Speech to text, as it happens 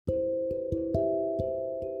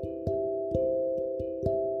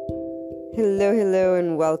Hello,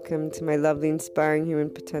 and welcome to my lovely, inspiring human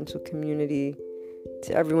potential community.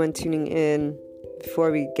 To everyone tuning in,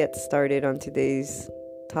 before we get started on today's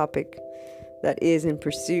topic, that is in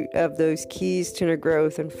pursuit of those keys to inner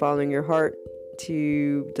growth and following your heart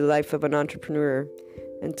to the life of an entrepreneur,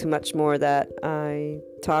 and to much more that I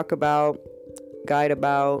talk about, guide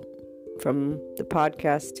about, from the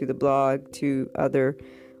podcast to the blog to other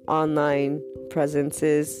online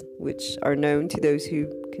presences which are known to those who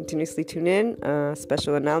continuously tune in.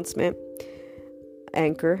 Special announcement: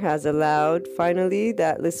 Anchor has allowed finally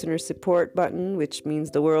that listener support button, which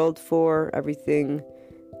means the world for everything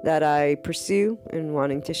that I pursue and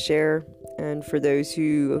wanting to share, and for those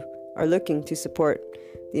who are looking to support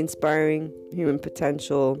the inspiring human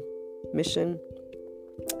potential mission,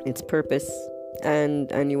 its purpose,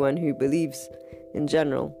 and anyone who believes in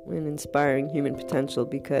general in inspiring human potential,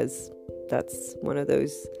 because that's one of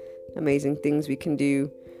those amazing things we can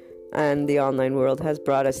do, and the online world has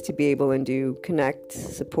brought us to be able and do connect,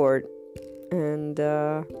 support, and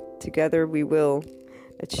together we will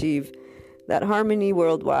achieve that harmony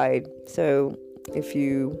worldwide. So if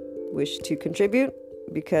you wish to contribute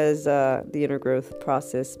because the inner growth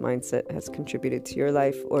process mindset has contributed to your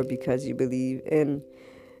life, or because you believe in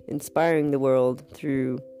inspiring the world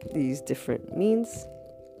through these different means,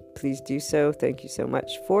 please do so. Thank you so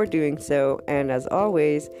much for doing so. And as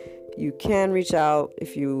always, you can reach out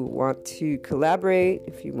if you want to collaborate,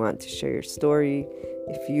 if you want to share your story,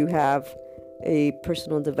 if you have a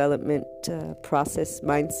personal development process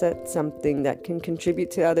mindset, something that can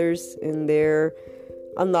contribute to others in their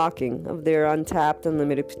unlocking of their untapped,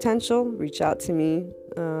 unlimited potential. Reach out to me.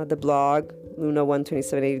 The blog,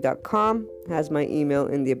 luna12780.com, has my email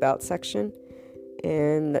in the About section.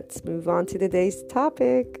 And let's move on to today's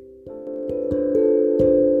topic.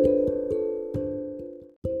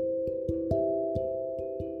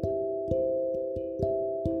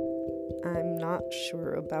 I'm not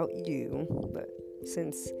sure about you, but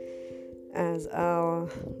since as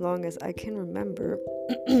long as I can remember,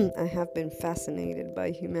 I have been fascinated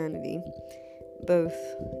by humanity, both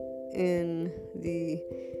in the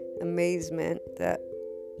amazement that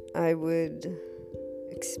I would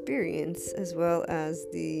experience, as well as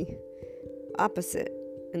the opposite,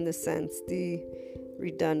 in the sense the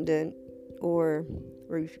redundant or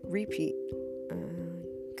repeat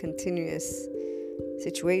continuous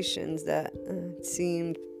situations that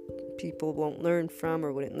seemed people won't learn from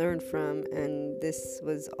or wouldn't learn from. And this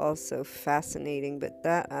was also fascinating, but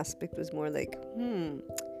that aspect was more like,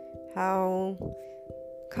 how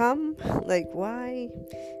come? Like, why?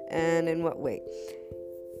 And in what way?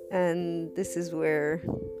 And this is where,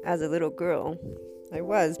 as a little girl, I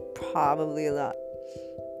was probably a lot,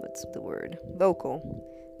 vocal.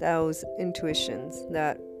 Those intuitions,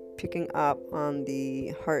 that picking up on the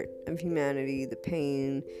heart of humanity, the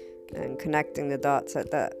pain, and connecting the dots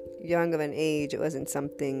at that young of an age. It wasn't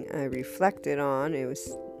something I reflected on. It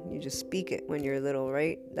was, you just speak it when you're little,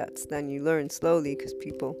 right? Then you learn slowly, because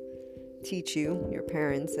people teach you, your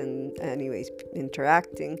parents, and anyways,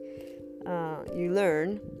 interacting, you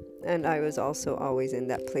learn. And I was also always in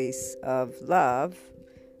that place of love,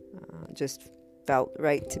 just felt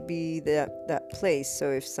right to be that place.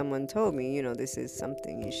 So if someone told me, this is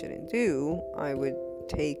something you shouldn't do, I would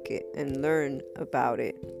take it and learn about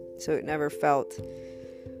it. So it never felt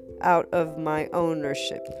out of my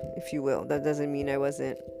ownership, if you will. That doesn't mean I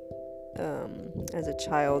wasn't, as a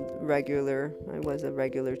child, I was a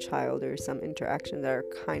regular child. There are some interactions that are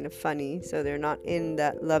kind of funny, so they're not in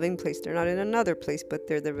that loving place, they're not in another place, but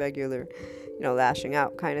they're the regular, lashing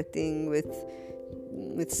out kind of thing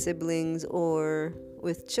with siblings or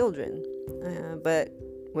with children. But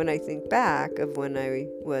when I think back of when I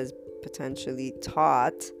was potentially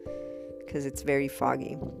taught, because it's very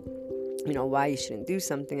foggy, why you shouldn't do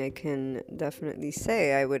something, I can definitely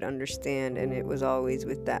say I would understand, and it was always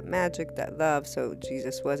with that magic, that love. So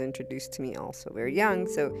Jesus was introduced to me also very young,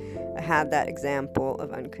 so I had that example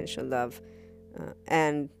of unconditional love,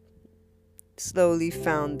 and slowly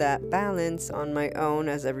found that balance on my own,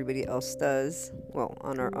 as everybody else does,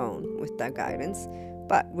 on our own, with that guidance,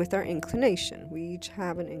 but with our inclination. We each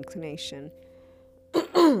have an inclination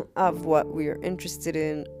of what we are interested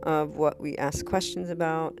in, of what we ask questions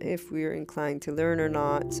about, if we are inclined to learn or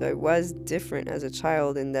not. So I was different as a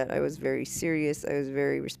child in that I was very serious, I was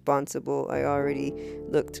very responsible, I already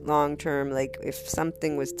looked long term. Like, if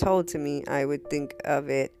something was told to me, I would think of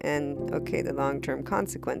it and, okay, the long term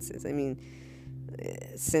consequences. I mean,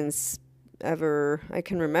 since ever I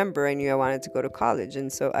can remember, I knew I wanted to go to college,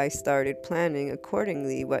 and so I started planning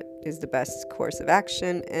accordingly what is the best course of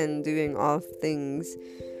action, and doing all things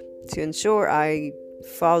to ensure I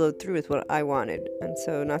followed through with what I wanted. And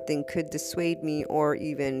so nothing could dissuade me or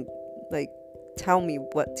even tell me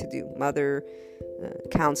what to do. Mother,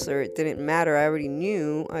 counselor, it didn't matter. I already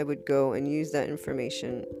knew I would go and use that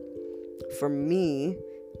information for me,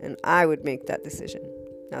 and I would make that decision.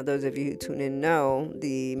 Now, those of you who tune in know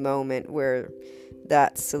the moment where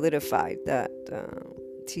that solidified, that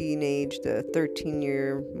the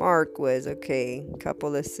 13-year mark was, okay, a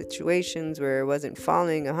couple of situations where it wasn't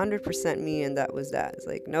following 100% me, and that was that. It's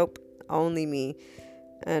like, nope, only me.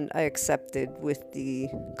 And I accepted with the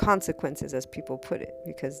consequences, as people put it,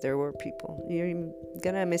 because there were people. You're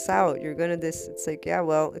gonna miss out. You're gonna this. It's like, yeah,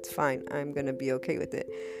 well, it's fine. I'm gonna be okay with it.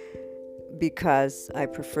 Because I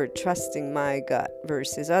preferred trusting my gut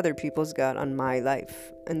versus other people's gut on my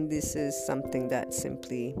life. And this is something that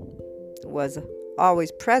simply was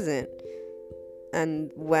always present.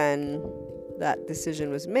 And when that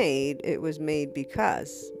decision was made, it was made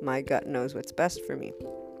because my gut knows what's best for me.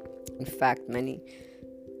 In fact,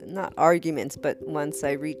 not arguments, but once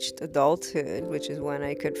I reached adulthood, which is when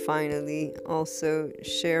I could finally also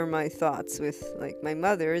share my thoughts with my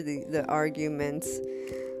mother, the arguments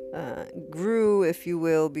grew, if you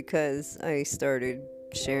will, because I started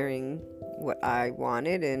sharing what I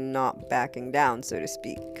wanted and not backing down, so to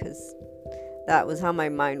speak, because that was how my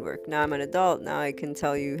mind worked. Now I'm an adult. Now I can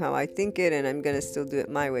tell you how I think it, and I'm going to still do it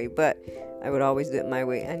my way, but I would always do it my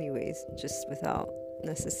way anyways, just without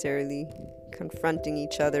necessarily confronting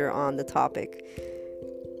each other on the topic.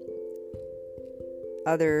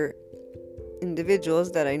 Other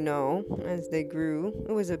individuals that I know, as they grew,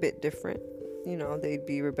 it was a bit different. They'd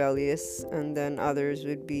be rebellious, and then others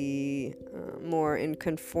would be more in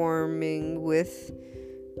conforming with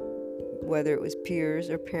whether it was peers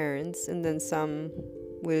or parents, and then some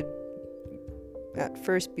would at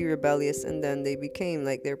first be rebellious and then they became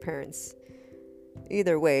like their parents.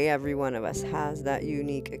 Either way, every one of us has that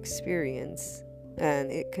unique experience,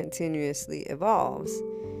 and it continuously evolves,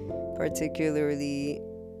 particularly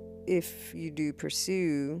if you do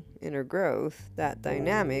pursue inner growth. That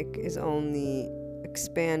dynamic is only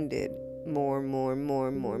expanded more.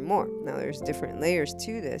 Now, there's different layers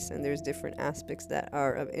to this, and there's different aspects that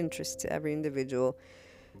are of interest to every individual,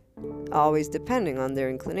 always depending on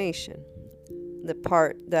their inclination. The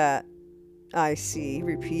part that I see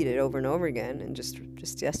repeated over and over again, and just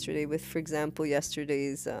yesterday with, for example,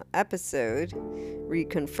 yesterday's episode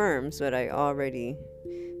reconfirms what I already,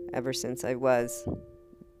 ever since I was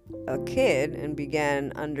a kid and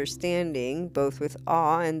began understanding, both with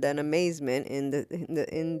awe and then amazement, in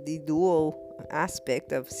the dual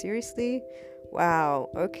aspect of, seriously, wow,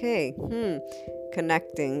 okay,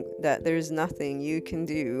 connecting that there's nothing you can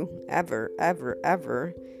do ever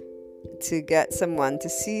to get someone to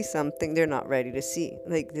see something they're not ready to see.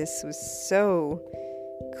 This was so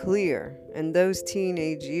clear. And those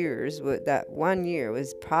teenage years, that 1 year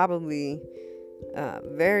was probably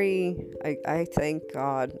I thank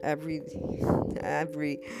God every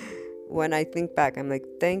when I think back, I'm like,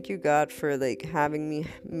 thank you, God, for having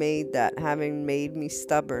made me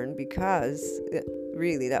stubborn, because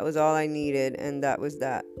really that was all I needed, and that was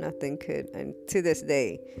that. Nothing could. And to this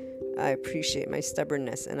day, I appreciate my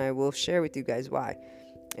stubbornness, and I will share with you guys why.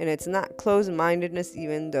 And it's not closed-mindedness,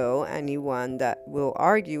 even though anyone that will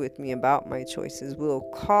argue with me about my choices will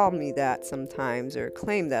call me that sometimes, or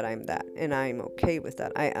claim that I'm that, and I'm okay with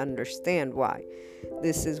that. I understand why.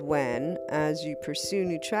 This is when, as you pursue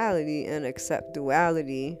neutrality and accept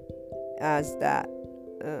duality as that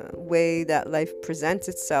way that life presents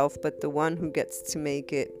itself, but the one who gets to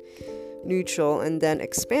make it neutral and then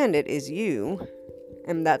expand it is you.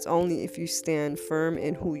 And that's only if you stand firm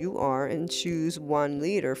in who you are and choose one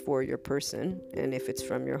leader for your person. And if it's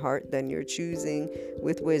from your heart, then you're choosing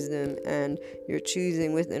with wisdom, and you're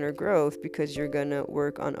choosing with inner growth, because you're going to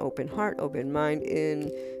work on open heart, open mind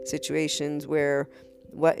in situations where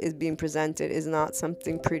what is being presented is not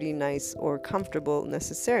something pretty, nice, or comfortable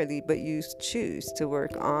necessarily, but you choose to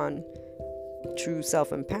work on true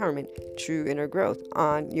self-empowerment, true inner growth,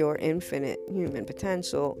 on your infinite human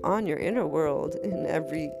potential, on your inner world. In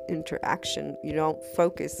every interaction, you don't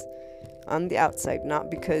focus on the outside,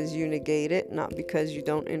 not because you negate it, not because you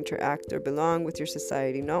don't interact or belong with your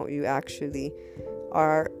society. No, you actually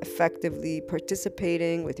are effectively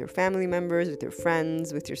participating with your family members, with your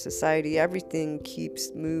friends, with your society. Everything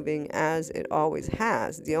keeps moving as it always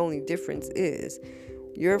has. The only difference is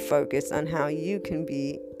you're focused on how you can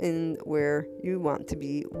be in where you want to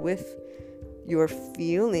be with your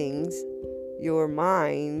feelings, your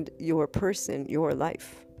mind, your person, your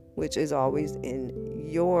life, which is always in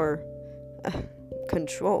your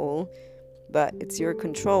control, but it's your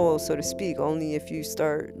control, so to speak, only if you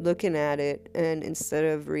start looking at it and instead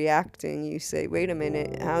of reacting, you say, wait a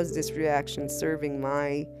minute, how's this reaction serving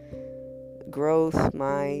my growth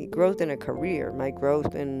in a career, my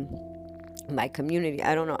growth in my community?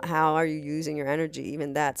 I don't know, how are you using your energy?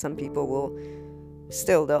 Even that, some people will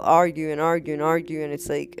still, they'll argue and argue and argue, and it's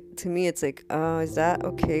like, to me it's like, oh, is that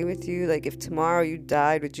okay with you? Like, if tomorrow you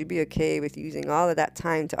died, would you be okay with using all of that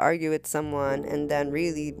time to argue with someone, and then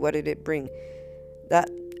really what did it bring? That,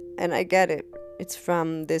 and I get it, it's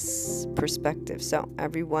from this perspective. So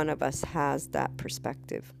every one of us has that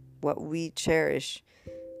perspective. What we cherish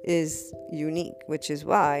is unique, which is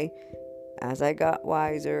why, as I got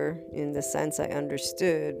wiser, in the sense I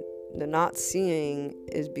understood, the not seeing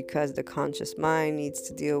is because the conscious mind needs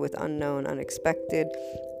to deal with unknown, unexpected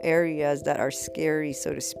areas that are scary,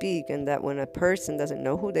 so to speak, and that when a person doesn't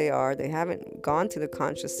know who they are, they haven't gone to the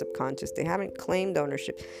conscious, subconscious, they haven't claimed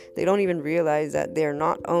ownership, they don't even realize that they're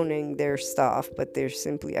not owning their stuff, but they're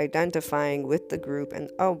simply identifying with the group. And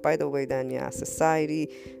oh, by the way, then, yeah, society,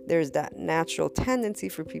 there's that natural tendency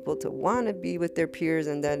for people to want to be with their peers,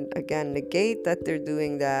 and then again negate that they're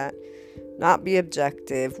doing that, not be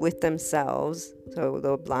objective with themselves. So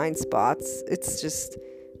the blind spots, it's just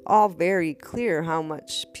all very clear how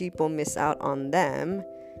much people miss out on them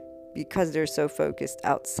because they're so focused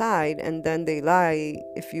outside, and then they lie,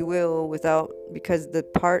 if you will, because the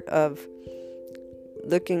part of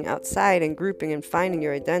looking outside and grouping and finding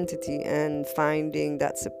your identity and finding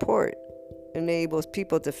that support enables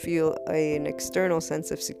people to feel an external sense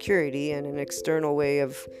of security and an external way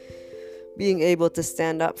of being able to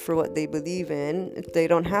stand up for what they believe in. They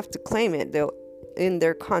don't have to claim it. They'll, in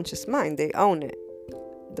their conscious mind, they own it.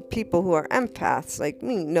 The people who are empaths like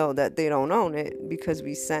me know that they don't own it, because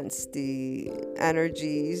we sense the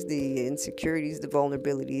energies, the insecurities, the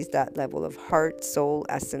vulnerabilities, that level of heart, soul,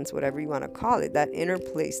 essence, whatever you want to call it, that inner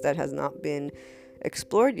place that has not been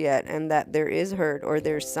explored yet, and that there is hurt, or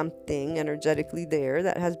there's something energetically there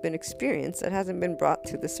that has been experienced that hasn't been brought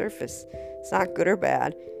to the surface. It's not good or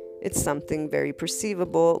bad. It's something very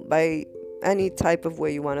perceivable by any type of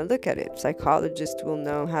way you want to look at it. Psychologists will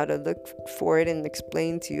know how to look for it and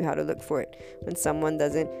explain to you how to look for it. When someone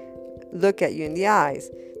doesn't look at you in the eyes,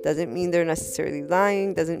 doesn't mean they're necessarily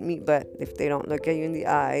lying, but if they don't look at you in the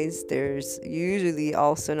eyes, there's usually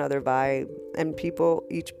also another vibe, and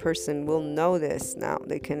each person will know this. Now,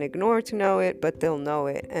 they can ignore to know it, but they'll know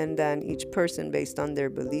it, and then each person, based on their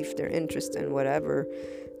belief, their interest, and whatever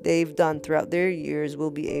they've done throughout their years, will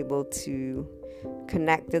be able to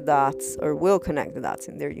connect the dots, or will connect the dots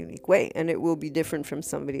in their unique way, and it will be different from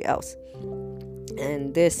somebody else.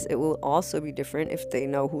 And it will also be different if they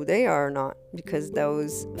know who they are or not, because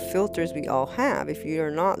those filters we all have, if you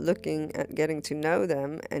are not looking at getting to know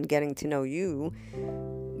them and getting to know you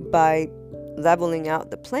by leveling out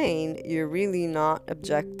the plane, you're really not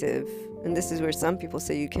objective. And this is where some people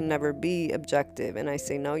say you can never be objective. And I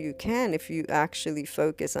say, no, you can, if you actually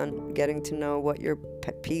focus on getting to know what your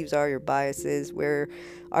pet peeves are, your biases, where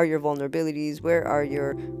are your vulnerabilities, where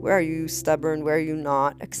are you stubborn, where are you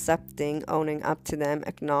not, accepting, owning up to them,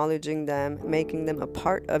 acknowledging them, making them a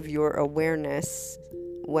part of your awareness.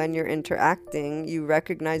 When you're interacting, you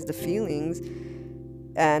recognize the feelings,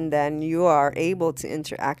 and then you are able to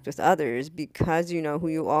interact with others because you know who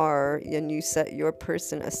you are, and you set your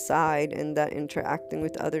person aside, and that interacting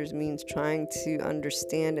with others means trying to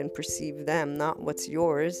understand and perceive them, not what's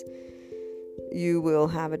yours. You will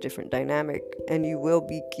have a different dynamic, and you will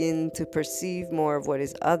begin to perceive more of what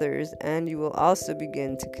is others, and you will also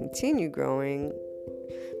begin to continue growing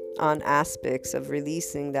on aspects of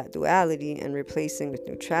releasing that duality and replacing with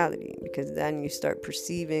neutrality, because then you start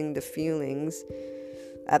perceiving the feelings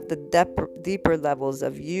at the deeper levels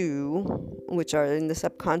of you, which are in the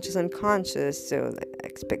subconscious, unconscious, so like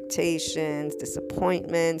expectations,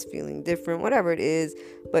 disappointments, feeling different, whatever it is,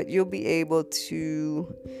 but you'll be able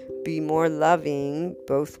to be more loving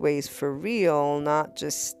both ways for real, not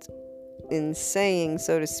just in saying,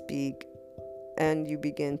 so to speak. And you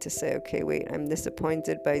begin to say, okay, wait, I'm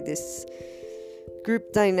disappointed by this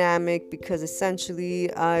group dynamic because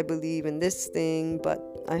essentially I believe in this thing, but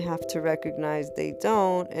I have to recognize they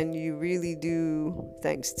don't. And you really do,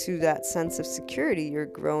 thanks to that sense of security, you're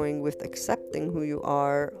growing with accepting who you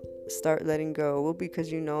are. Start letting go,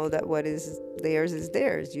 because you know that what is theirs is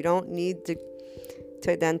theirs. You don't need to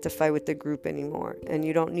identify with the group anymore, and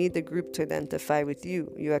you don't need the group to identify with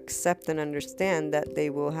you. You accept and understand that they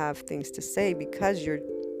will have things to say because you're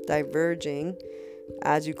diverging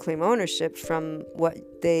as you claim ownership from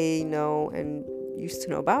what they know and used to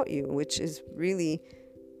know about you, which is really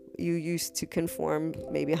you used to conform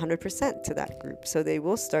maybe 100% to that group. So they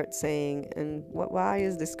will start saying, and why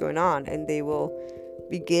is this going on? And they will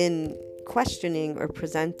begin questioning or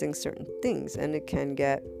presenting certain things, and it can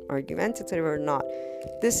get argumentative or not.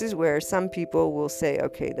 This is where some people will say,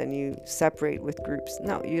 okay, then you separate with groups.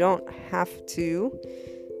 No, you don't have to.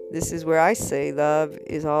 This is where I say love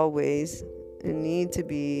is always a need to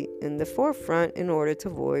be in the forefront in order to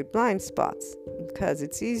avoid blind spots. Because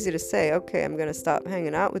it's easy to say, okay, I'm going to stop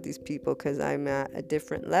hanging out with these people because I'm at a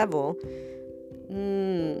different level.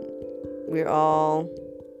 We're all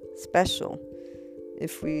special.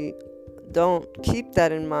 If we don't keep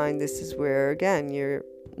that in mind, this is where, again, you're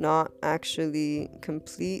not actually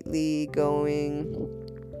completely going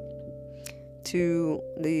to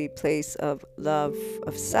the place of love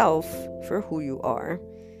of self for who you are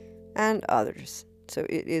and others. So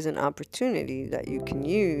it is an opportunity that you can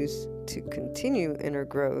use to continue inner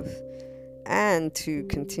growth and to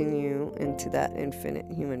continue into that infinite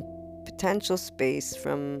human potential space,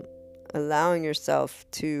 from allowing yourself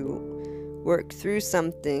to work through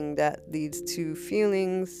something that leads to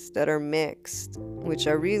feelings that are mixed, which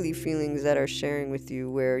are really feelings that are sharing with you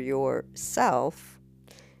where your self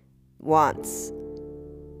wants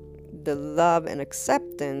the love and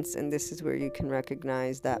acceptance, and this is where you can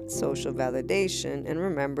recognize that social validation and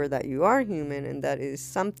remember that you are human, and that is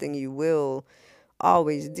something you will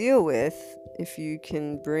always deal with if you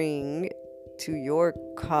can bring to your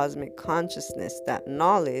cosmic consciousness that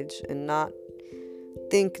knowledge and not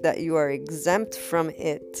think that you are exempt from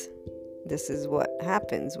it. This is what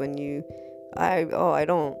happens when you I'm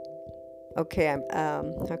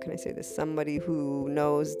how can I say this? Somebody who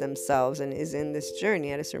knows themselves and is in this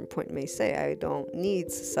journey at a certain point may say, I don't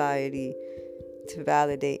need society to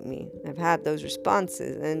validate me. I've had those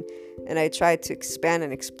responses, and I try to expand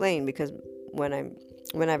and explain, because when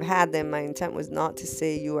I've had them, my intent was not to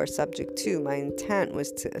say you are subject to. My intent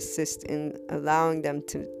was to assist in allowing them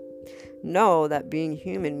to know that being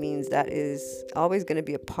human means that is always going to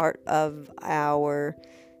be a part of our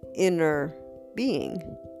inner being.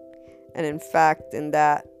 And in fact, in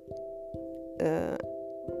that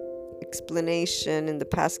explanation in the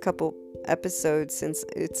past couple episodes, since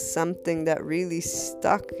it's something that really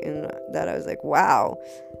stuck in that, I was like, wow,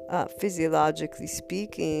 physiologically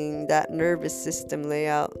speaking, that nervous system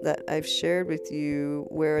layout that I've shared with you,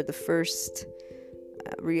 where the first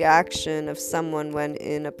reaction of someone when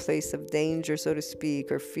in a place of danger, so to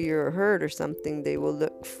speak, or fear or hurt or something, they will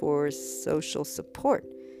look for social support,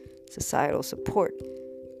 societal support.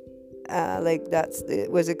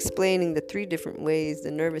 It was explaining the 3 different ways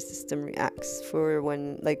the nervous system reacts for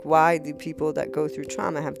when, like, why do people that go through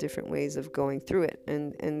trauma have different ways of going through it.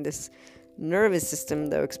 And this nervous system,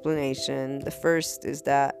 the explanation, the first is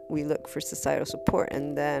that we look for societal support,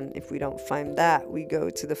 and then if we don't find that, we go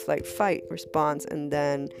to the flight fight response, and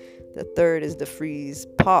then the third is the freeze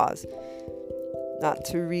pause. Not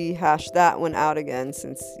to rehash that one out again,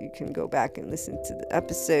 since you can go back and listen to the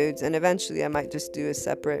episodes, and eventually I might just do a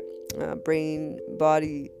separate brain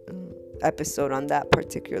body episode on that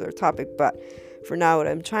particular topic. But for now, what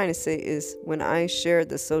I'm trying to say is, when I share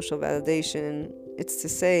the social validation, it's to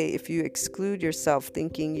say, if you exclude yourself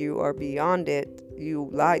thinking you are beyond it, you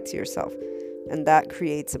lie to yourself, and that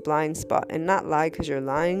creates a blind spot. And not lie because you're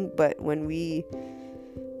lying, but when we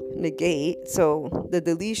negate, so the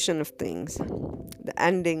deletion of things, the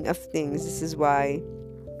ending of things, this is why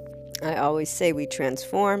I always say we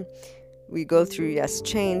transform. We go through, yes,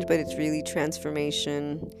 change, but it's really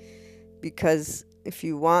transformation, because if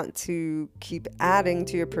you want to keep adding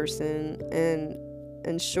to your person and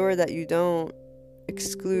ensure that you don't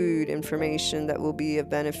exclude information that will be of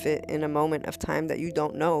benefit in a moment of time that you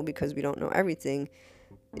don't know, because we don't know everything,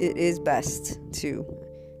 it is best to,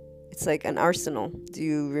 it's like an arsenal. Do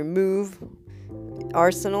you remove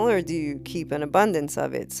arsenal, or do you keep an abundance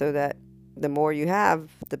of it, so that the more you have,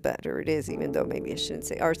 the better it is? Even though maybe I shouldn't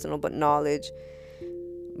say arsenal, but knowledge.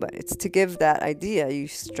 But it's to give that idea. You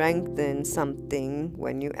strengthen something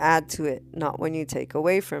when you add to it, not when you take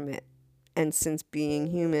away from it. And since being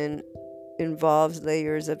human involves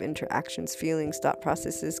layers of interactions, feelings, thought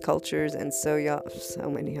processes, cultures, and so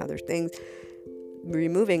many other things,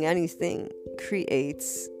 removing anything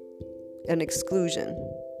creates an exclusion,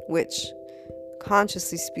 which,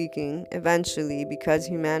 consciously speaking, eventually, because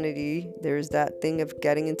humanity, there's that thing of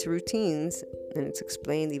getting into routines, and it's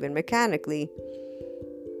explained even mechanically.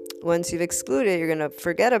 Once you've excluded it, you're going to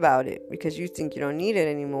forget about it because you think you don't need it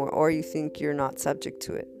anymore, or you think you're not subject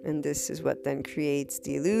to it. And this is what then creates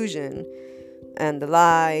the illusion and the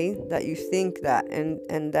lie that you think that,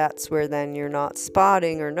 and that's where then you're not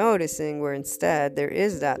spotting or noticing, where instead there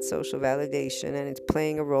is that social validation and it's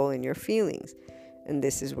playing a role in your feelings. And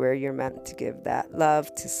this is where you're meant to give that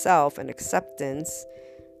love to self and acceptance.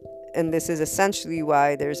 And this is essentially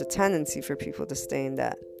why there's a tendency for people to stay in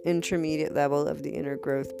that intermediate level of the inner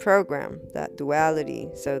growth program, that duality.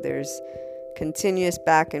 So there's continuous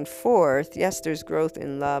back and forth. Yes, there's growth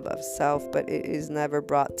in love of self, but it is never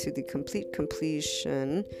brought to the complete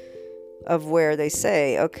completion of where they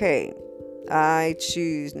say, okay, I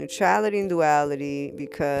choose neutrality and duality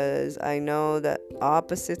because I know that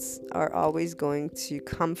opposites are always going to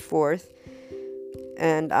come forth,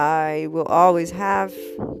 and I will always have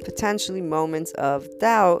potentially moments of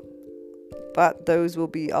doubt, but those will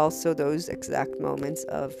be also those exact moments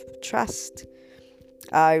of trust.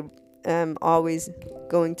 I am always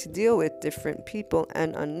going to deal with different people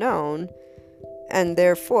and unknown, and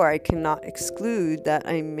therefore I cannot exclude that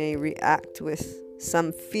I may react with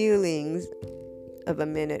some feelings of a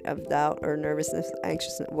minute of doubt or nervousness,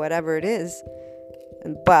 anxiousness, whatever it is.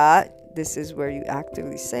 But this is where you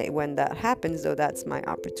actively say, when that happens, though, that's my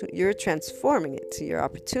opportunity. You're transforming it to your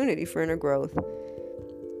opportunity for inner growth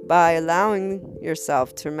by allowing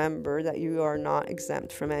yourself to remember that you are not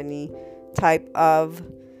exempt from any type of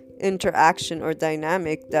interaction or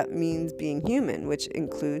dynamic that means being human, which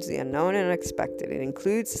includes the unknown and unexpected. It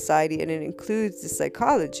includes society, and it includes the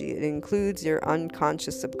psychology. It includes your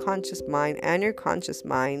unconscious, subconscious mind and your conscious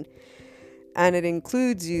mind. And it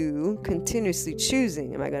includes you continuously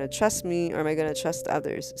choosing, am I going to trust me or am I going to trust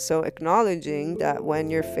others? So acknowledging that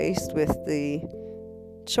when you're faced with the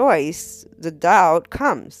choice, the doubt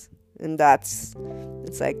comes. And that's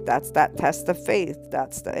that test of faith.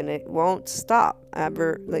 And it won't stop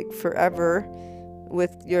ever, like forever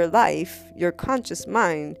with your life. Your conscious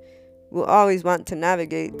mind will always want to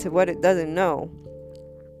navigate to what it doesn't know,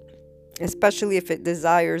 especially if it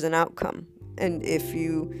desires an outcome. And if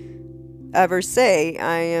you ever say,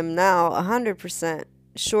 I am now 100%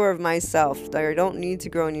 sure of myself, that I don't need to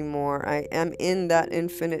grow anymore, I am in that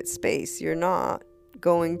infinite space, you're not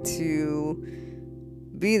going to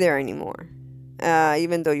be there anymore,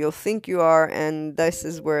 even though you'll think you are. And this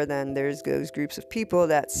is where then there's those groups of people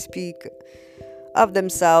that speak of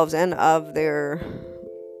themselves and of their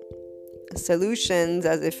solutions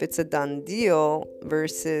as if it's a done deal,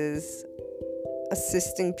 versus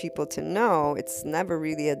assisting people to know it's never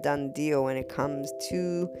really a done deal when it comes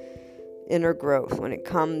to inner growth, when it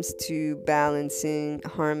comes to balancing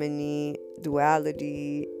harmony,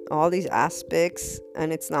 duality, all these aspects.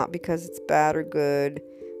 And it's not because it's bad or good.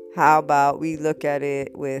 How about we look at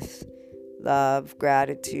it with love,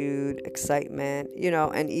 gratitude, excitement,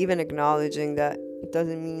 and even acknowledging that it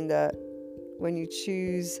doesn't mean that when you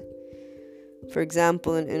choose, for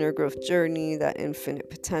example, an inner growth journey, that infinite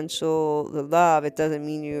potential, the love, it doesn't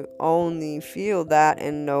mean you only feel that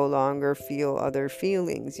and no longer feel other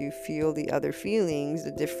feelings. You feel the other feelings.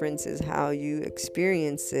 The difference is how you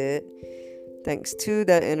experience it, thanks to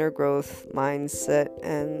that inner growth mindset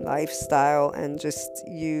and lifestyle, and just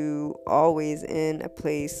you always in a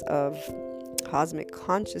place of cosmic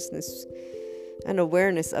consciousness and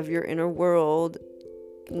awareness of your inner world.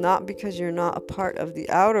 Not because you're not a part of the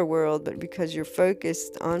outer world, but because you're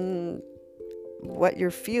focused on what you're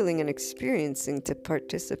feeling and experiencing to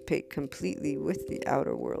participate completely with the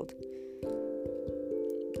outer world.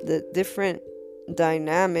 The different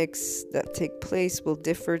dynamics that take place will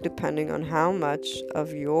differ depending on how much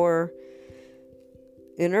of your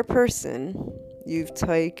inner person you've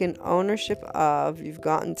taken ownership of, you've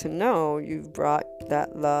gotten to know, you've brought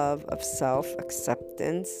that love of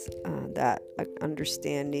self-acceptance, that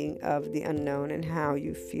understanding of the unknown and how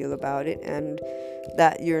you feel about it, and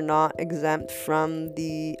that you're not exempt from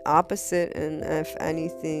the opposite. And if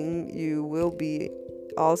anything, you will be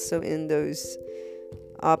also in those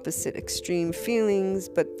opposite extreme feelings,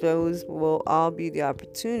 but those will all be the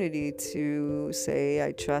opportunity to say,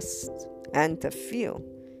 I trust, and to feel.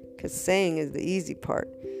 Because saying is the easy part.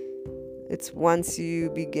 It's once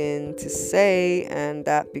you begin to say, and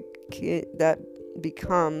that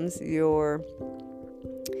becomes your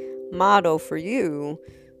motto for you,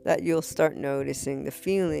 that you'll start noticing the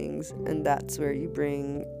feelings, and that's where you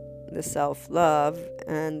bring the self-love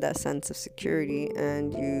and that sense of security,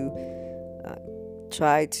 and you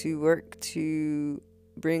try to work to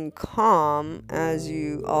bring calm as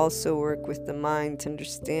you also work with the mind to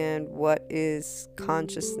understand what is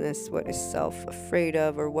consciousness, what is self afraid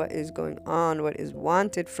of, or what is going on, what is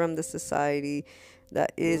wanted from the society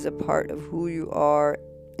that is a part of who you are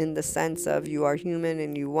in the sense of you are human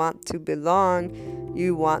and you want to belong.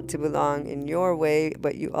 You want to belong in your way,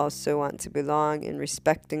 but you also want to belong in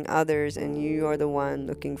respecting others, and you are the one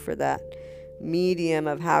looking for that medium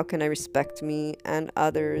of how can I respect me and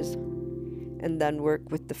others, and then work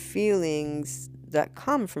with the feelings that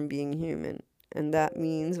come from being human. And that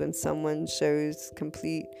means when someone shows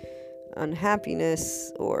complete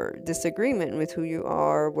unhappiness or disagreement with who you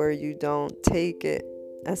are, where you don't take it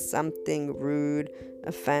as something rude,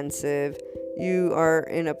 offensive, you are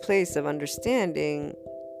in a place of understanding.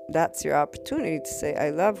 That's your opportunity to say,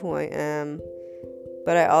 I love who I am,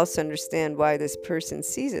 but I also understand why this person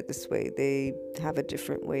sees it this way. They have a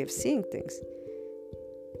different way of seeing things.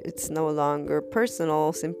 It's no longer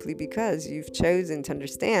personal simply because you've chosen to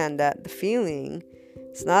understand that the feeling,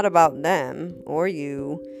 it's not about them or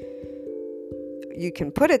you. You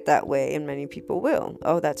can put it that way, and many people will.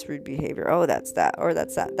 Oh, that's rude behavior. Oh, that's that, or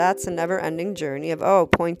that's that. That's a never-ending journey of,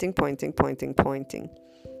 pointing.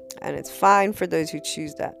 And it's fine for those who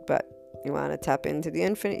choose that, but you want to tap into the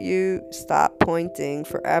infinite you, stop pointing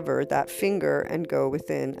forever that finger and go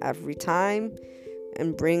within every time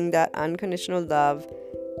and bring that unconditional love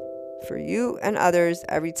for you and others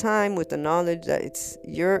every time, with the knowledge that it's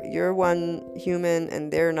you're one human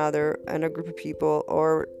and they're another, and a group of people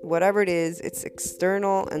or whatever it is. It's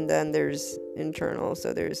external and then there's internal.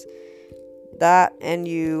 So there's that and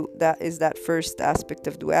you. That is that first aspect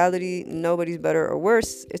of duality. Nobody's better or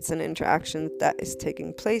worse. It's an interaction that is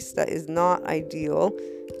taking place that is not ideal.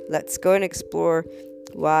 Let's go and explore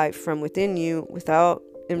why from within you, without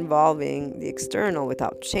involving the external,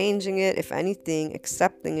 without changing it. If anything,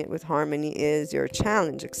 accepting it with harmony is your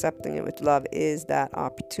challenge. Accepting it with love is that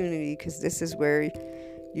opportunity, because this is where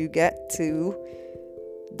you get to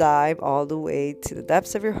dive all the way to the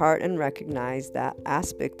depths of your heart and recognize that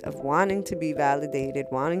aspect of wanting to be validated,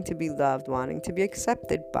 wanting to be loved, wanting to be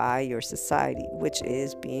accepted by your society, which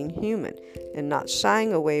is being human, and not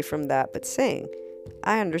shying away from that, but saying,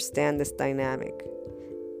 I understand this dynamic.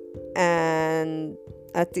 And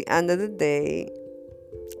at the end of the day,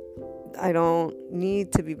 I don't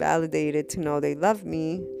need to be validated to know they love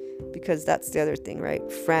me, because that's the other thing,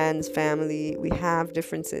 right? Friends, family, we have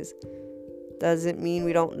differences. Doesn't mean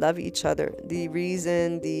we don't love each other. The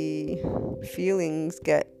reason the feelings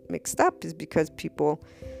get mixed up is because people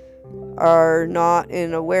are not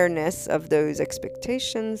in awareness of those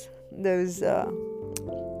expectations, those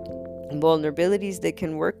vulnerabilities they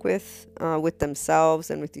can work with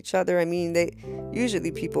themselves and with each other. I mean,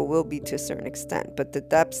 usually people will be to a certain extent, but the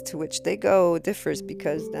depths to which they go differs,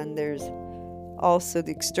 because then there's also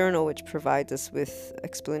the external, which provides us with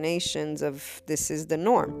explanations of this is the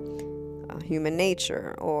norm, human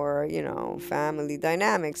nature, or family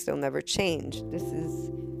dynamics. They'll never change. This is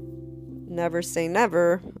never say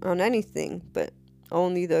never on anything, but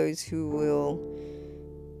only those who will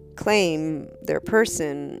claim their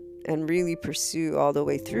person and really pursue all the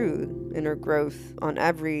way through inner growth on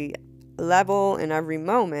every level in every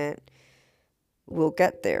moment will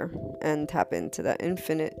get there and tap into that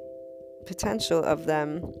infinite potential of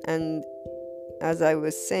them. And as I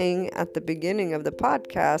was saying at the beginning of the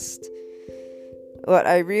podcast, what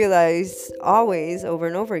I realize always over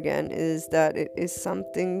and over again is that it is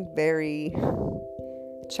something very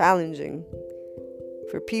challenging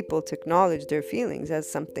for people to acknowledge their feelings as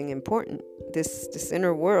something important. This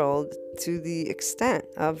inner world, to the extent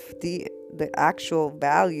of the actual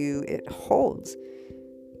value it holds.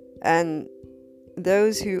 And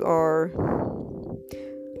those who are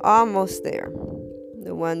almost there,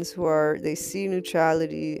 the ones who they see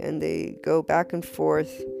neutrality and they go back and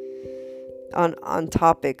forth on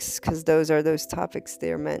topics, because those topics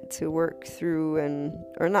they're meant to work through,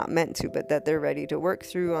 or not meant to, but that they're ready to work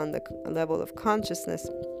through on the level of consciousness.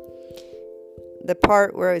 The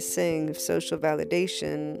part where I was saying of social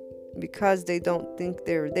validation, because they don't think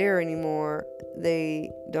they're there anymore,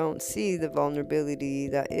 they don't see the vulnerability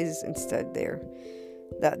that is instead there,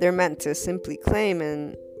 that they're meant to simply claim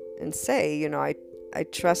and say, I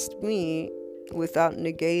trust me, without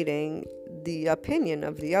negating the opinion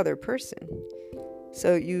of the other person.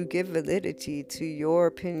 So you give validity to your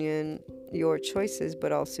opinion, your choices,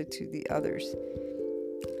 but also to the others.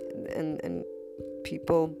 And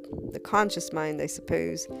people, the conscious mind, I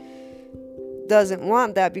suppose, doesn't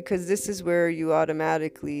want that, because this is where you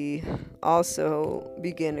automatically also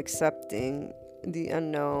begin accepting the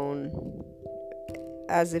unknown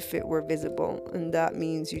as if it were visible, and that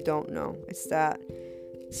means you don't know. It's that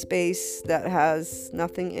space that has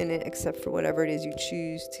nothing in it except for whatever it is you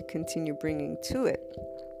choose to continue bringing to it.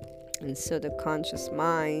 And so the conscious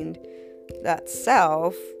mind, that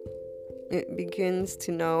self, it begins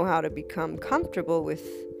to know how to become comfortable with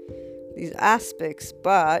these aspects.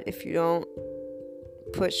 But if you don't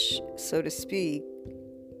push, so to speak,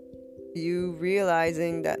 you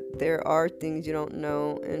realizing that there are things you don't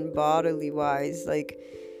know, and bodily wise, like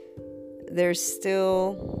there's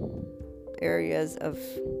still areas of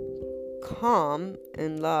calm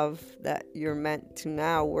and love that you're meant to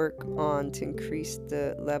now work on to increase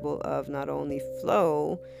the level of not only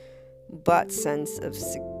flow but sense of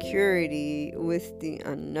security with the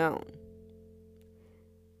unknown.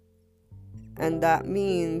 And that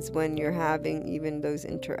means when you're having even those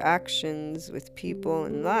interactions with people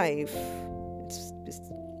in life,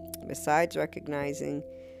 it's besides recognizing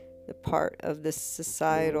the part of the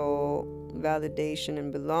societal validation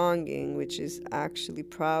and belonging, which is actually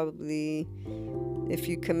probably, if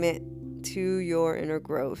you commit to your inner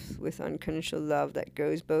growth with unconditional love that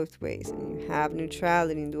goes both ways, and you have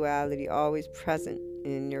neutrality and duality always present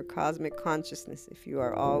in your cosmic consciousness, if you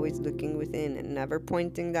are always looking within and never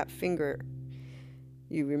pointing that finger,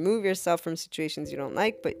 you remove yourself from situations you don't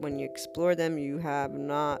like, but when you explore them, you have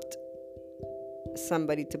not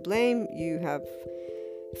somebody to blame. You have,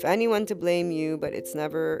 if anyone, to blame you, but it's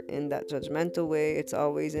never in that judgmental way. It's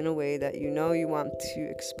always in a way that you know you want to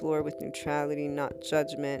explore with neutrality, not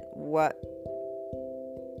judgment. What,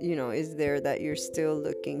 is there that you're still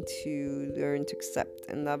looking to learn to accept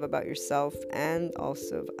and love about yourself and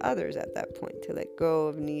also of others at that point, to let go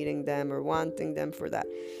of needing them or wanting them for that.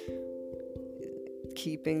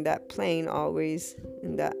 Keeping that plane always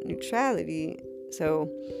in that neutrality. So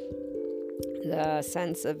the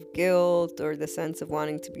sense of guilt or the sense of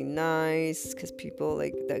wanting to be nice, because people,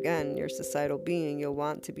 like, again, you're a societal being, you'll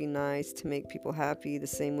want to be nice to make people happy the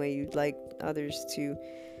same way you'd like others to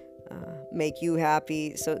make you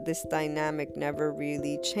happy. So this dynamic never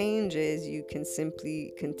really changes. You can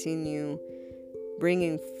simply continue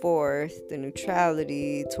bringing forth the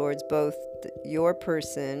neutrality towards both your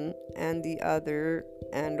person and the other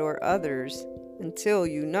and or others until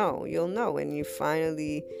you'll know, and you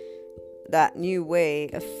finally, that new way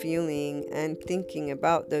of feeling and thinking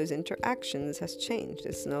about those interactions has changed.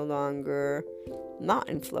 It's no longer not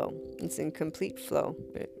in flow, it's in complete flow,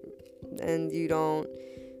 and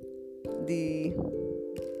the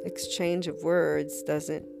exchange of words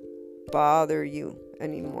doesn't bother you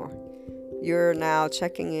anymore. You're now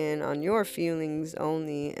checking in on your feelings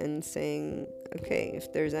only and saying, okay,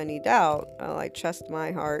 if there's any doubt, I trust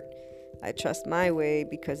my heart, I trust my way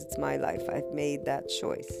because it's my life. I've made that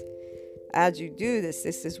choice. As you do this,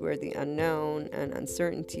 this is where the unknown and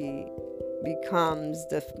uncertainty becomes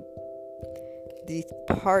the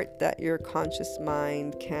part that your conscious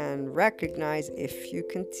mind can recognize if you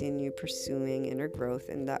continue pursuing inner growth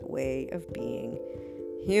in that way of being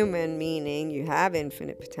human, meaning you have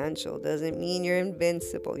infinite potential. Doesn't mean you're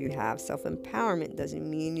invincible. You have self-empowerment. Doesn't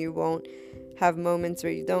mean you won't have moments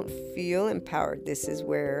where you don't feel empowered. This is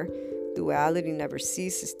where duality never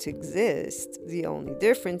ceases to exist. The only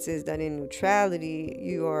difference is that in neutrality,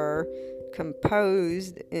 you are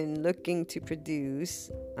composed in looking to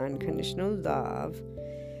produce unconditional love,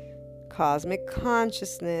 cosmic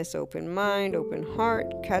consciousness, open mind, open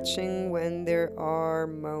heart, catching when there are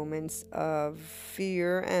moments of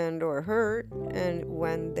fear and or hurt. And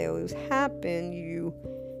when those happen, you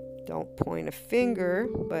don't point a finger,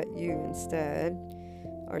 but you instead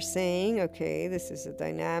are saying, okay, this is a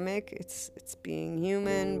dynamic, it's being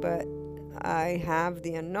human, but I have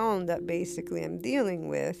the unknown that basically I'm dealing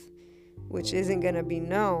with, which isn't going to be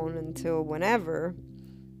known until whenever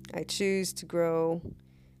I choose to grow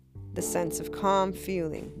the sense of calm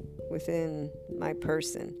feeling within my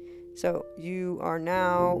person. So you are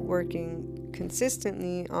now working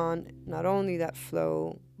consistently on not only that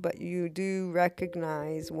flow, but you do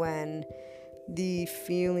recognize when the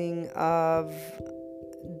feeling of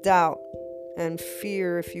doubt and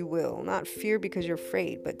fear, if you will, not fear because you're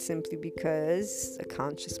afraid, but simply because the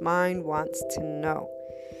conscious mind wants to know.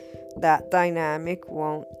 That dynamic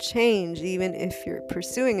won't change even if you're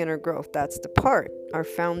pursuing inner growth. That's the part, our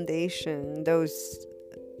foundation, those,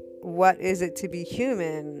 what is it to be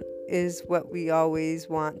human, is what we always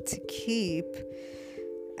want to keep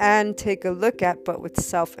and take a look at, but with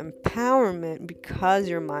self-empowerment, because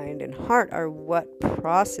your mind and heart are what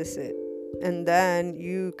process it. And then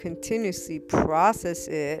you continuously process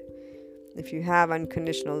it. If you have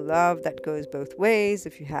unconditional love that goes both ways,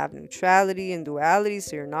 if you have neutrality and duality,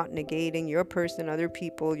 so you're not negating your person, other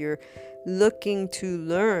people, you're looking to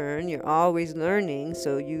learn, you're always learning.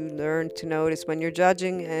 So you learn to notice when you're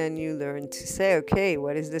judging, and you learn to say, okay,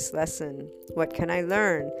 what is this lesson? What can I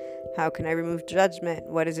learn? How can I remove judgment?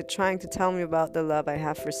 What is it trying to tell me about the love I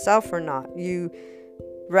have for self or not? You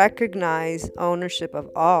recognize ownership of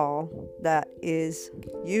all that is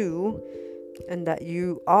you and that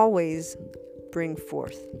you always bring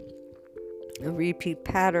forth. A repeat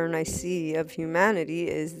pattern I see of humanity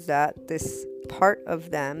is that this part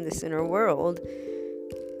of them, this inner world,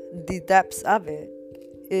 the depths of it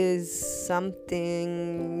is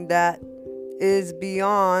something that is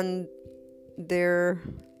beyond they're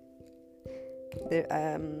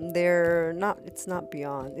not, it's not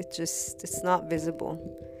beyond, it's not visible.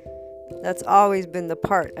 That's always been the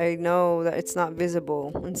part. I know that it's not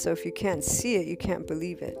visible, and so if you can't see it, you can't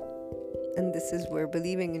believe it. And this is where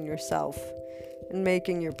believing in yourself and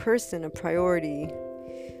making your person a priority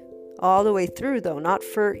all the way through, though, not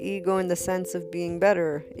for ego in the sense of being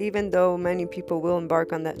better, even though many people will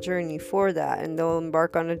embark on that journey for that, and they'll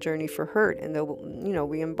embark on a journey for hurt, and they'll,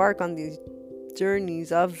 we embark on these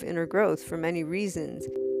journeys of inner growth for many reasons.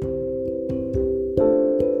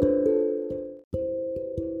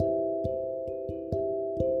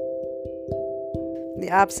 The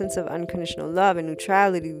absence of unconditional love and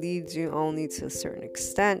neutrality leads you only to a certain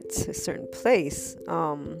extent, to a certain place.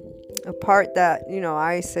 A part that,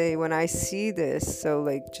 I say when I see this, so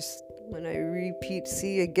like just when I repeat,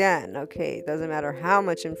 see again, okay, it doesn't matter how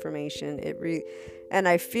much information and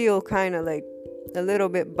I feel kind of like a little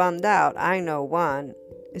bit bummed out. I know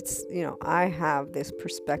it's, I have this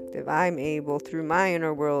perspective. I'm able through my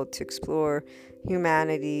inner world to explore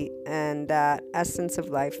humanity and that essence of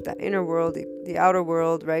life, that inner world, the outer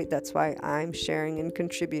world, right? That's why I'm sharing and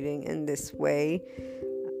contributing in this way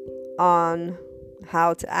on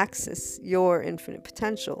how to access your infinite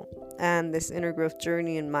potential and this inner growth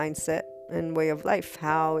journey and mindset and way of life,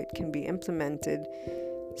 how it can be implemented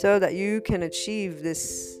so that you can achieve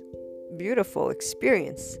this beautiful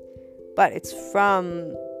experience. But it's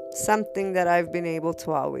from something that I've been able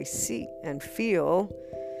to always see and feel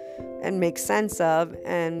and make sense of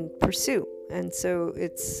and pursue. And so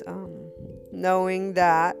it's knowing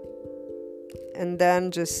that, and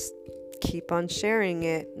then just keep on sharing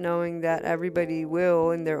it, knowing that everybody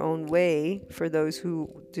will in their own way, for those who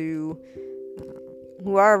do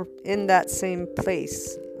who are in that same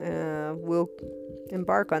place, will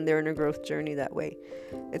embark on their inner growth journey that way.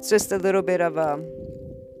 It's just a little bit of a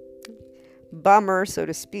bummer, so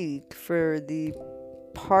to speak, for the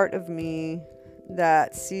part of me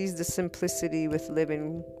that sees the simplicity with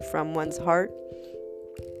living from one's heart.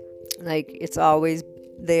 Like, it's always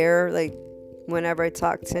there. Like, whenever I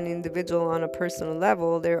talk to an individual on a personal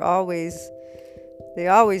level, they always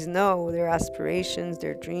know their aspirations,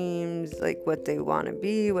 their dreams, like what they want to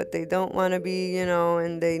be, what they don't want to be,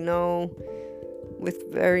 and they know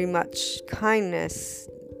with very much kindness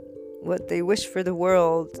what they wish for the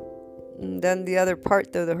world. And then the other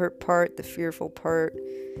part, though, the hurt part, the fearful part,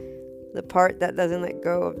 the part that doesn't let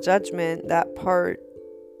go of judgment, that part,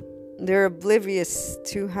 they're oblivious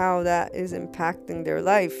to how that is impacting their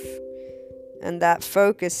life. And that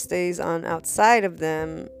focus stays on outside of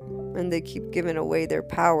them, and they keep giving away their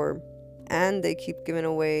power, and they keep giving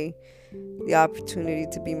away the opportunity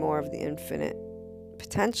to be more of the infinite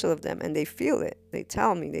potential of them. And they feel it. They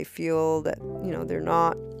tell me they feel that, they're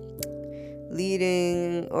not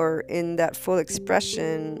leading or in that full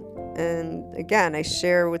expression. And again, I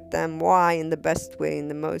share with them why in the best way, in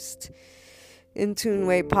the most in tune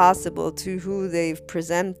way possible to who they've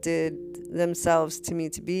presented themselves to me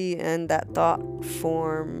to be and that thought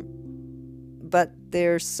form. But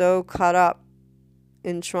they're so caught up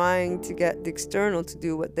in trying to get the external to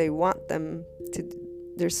do what they want them to do.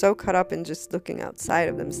 They're so caught up in just looking outside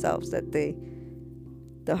of themselves that the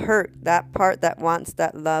hurt, that part that wants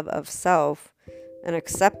that love of self and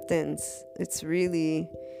acceptance, it's really,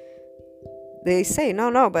 they say,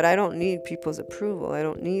 no, but I don't need people's approval. I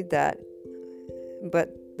don't need that.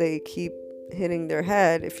 But they keep hitting their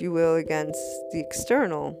head, if you will, against the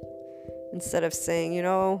external, instead of saying,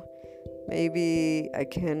 maybe I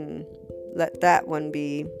can let that one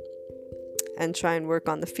be and try and work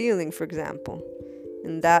on the feeling, for example.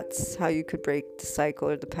 And that's how you could break the cycle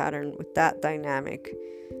or the pattern with that dynamic.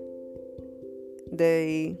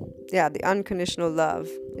 The unconditional love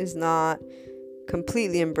is not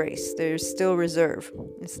completely embraced. There's still reserve.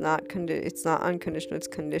 It's not unconditional, it's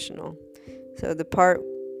conditional. So the part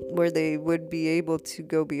where they would be able to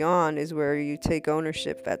go beyond is where you take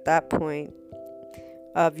ownership at that point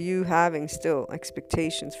of you having still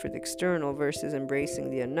expectations for the external versus embracing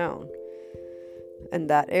the unknown. And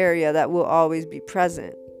that area that will always be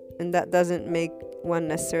present. And that doesn't make one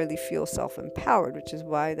necessarily feel self-empowered, which is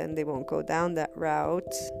why then they won't go down that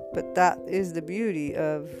route. But that is the beauty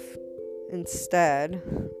of instead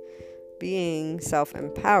being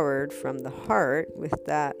self-empowered from the heart with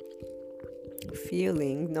that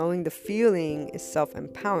feeling, knowing the feeling is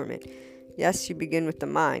self-empowerment. Yes, you begin with the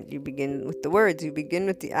mind, you begin with the words, you begin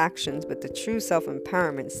with the actions, but the true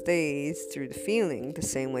self-empowerment stays through the feeling, the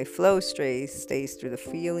same way flow stays through the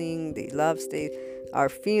feeling, the love stays. Our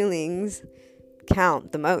feelings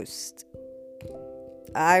count the most.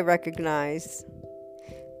 I recognize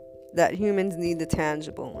that humans need the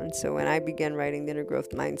tangible, and so when I began writing the Inner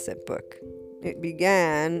Growth Mindset book, it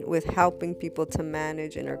began with helping people to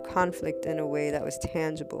manage inner conflict in a way that was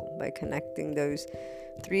tangible by connecting those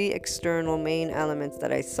 3 external main elements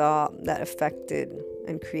that I saw that affected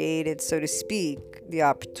and created, so to speak, the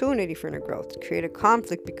opportunity for inner growth. Create a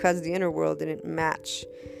conflict because the inner world didn't match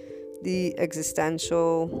the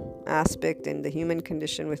existential aspect and the human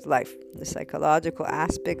condition with life, the psychological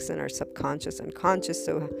aspects in our subconscious and conscious.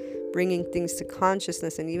 So bringing things to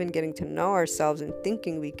consciousness and even getting to know ourselves and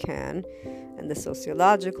thinking we can, and the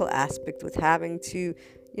sociological aspect with having to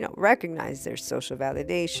recognize there's social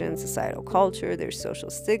validation, societal culture, there's social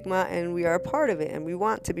stigma, and we are a part of it and we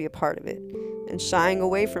want to be a part of it. And shying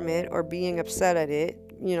away from it or being upset at it,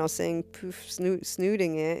 saying poof,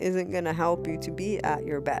 snooting it isn't going to help you to be at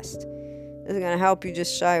your best. Isn't going to help you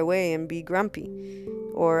just shy away and be grumpy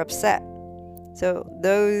or upset. So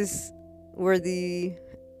those were the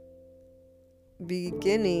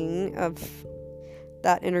beginning of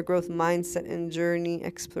that inner growth mindset and journey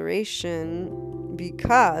exploration,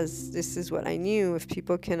 because this is what I knew. If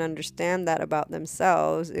people can understand that about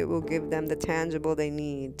themselves, it will give them the tangible they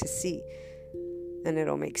need to see, and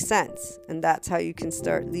it'll make sense. And that's how you can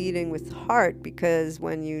start leading with heart, because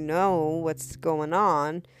when you know what's going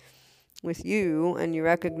on with you and you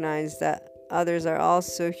recognize that others are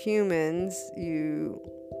also humans, you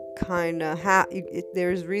kind of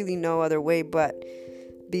there's really no other way but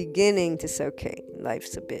beginning to say, okay,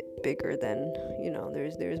 life's a bit bigger than,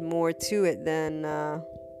 there's more to it than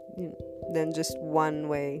just one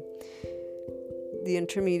way. The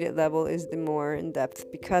intermediate level is the more in depth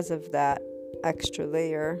because of that extra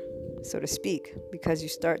layer, so to speak, because you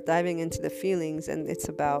start diving into the feelings and it's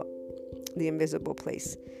about the invisible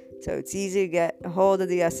place. So it's easy to get a hold of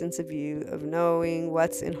the essence of you, of knowing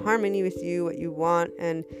what's in harmony with you, what you want,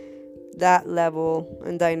 and that level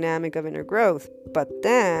and dynamic of inner growth. But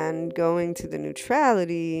then going to the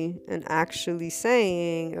neutrality and actually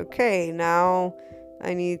saying, okay, now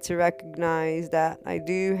I need to recognize that I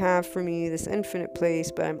do have for me this infinite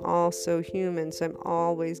place, but I'm also human, so I'm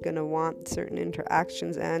always going to want certain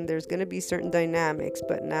interactions and there's going to be certain dynamics,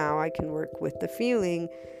 but now I can work with the feeling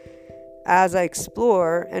as I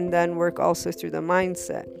explore and then work also through the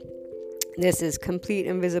mindset. This is complete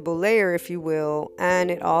invisible layer, if you will, and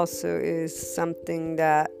it also is something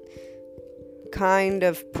that kind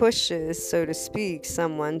of pushes, so to speak,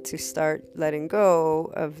 someone to start letting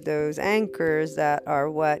go of those anchors that are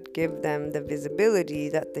what give them the visibility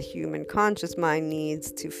that the human conscious mind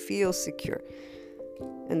needs to feel secure.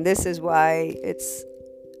 And this is why it's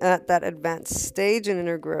at that advanced stage in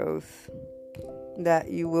inner growth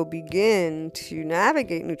that you will begin to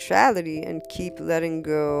navigate neutrality and keep letting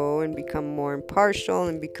go and become more impartial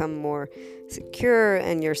and become more secure,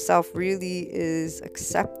 and yourself really is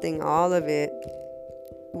accepting all of it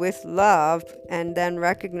with love, and then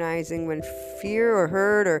recognizing when fear or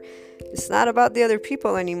hurt, or it's not about the other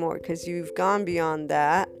people anymore because you've gone beyond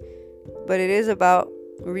that, but it is about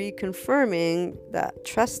reconfirming that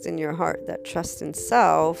trust in your heart, that trust in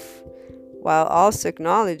self, while also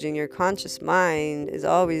acknowledging your conscious mind is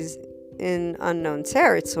always in unknown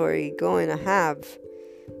territory, going to have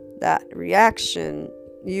that reaction.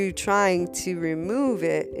 You trying to remove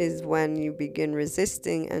it is when you begin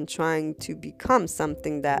resisting and trying to become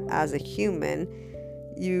something that as a human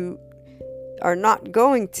you are not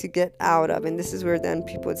going to get out of. And this is where then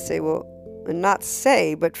people would say, well, and not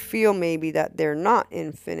say, but feel maybe that they're not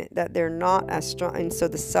infinite, that they're not as strong. And so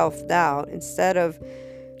the self-doubt, instead of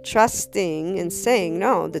trusting and saying,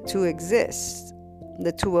 no, the two exist.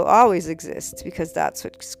 The two will always exist, because that's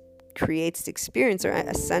what creates the experience. Or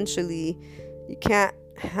essentially, you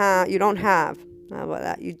don't have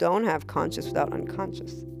conscious without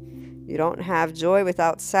unconscious. You don't have joy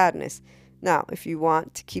without sadness. Now, if you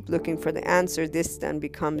want to keep looking for the answer, this then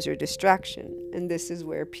becomes your distraction. And this is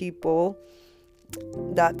where people,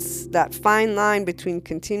 that's that fine line between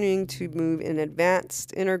continuing to move in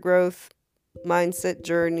advanced inner growth mindset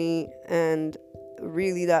journey and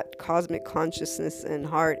really that cosmic consciousness and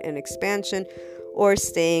heart and expansion, or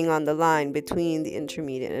staying on the line between the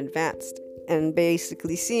intermediate and advanced, and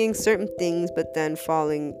basically seeing certain things but then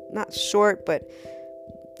falling not short, but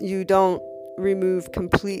you don't remove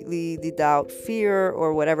completely the doubt, fear,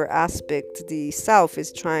 or whatever aspect the self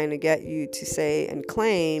is trying to get you to say and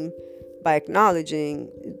claim by acknowledging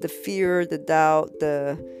the fear, the doubt,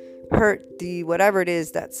 the hurt, the whatever it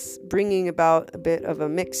is that's bringing about a bit of a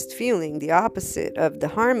mixed feeling, the opposite of the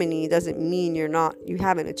harmony, doesn't mean you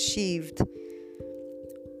haven't achieved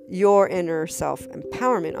your inner self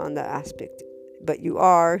empowerment on that aspect. But you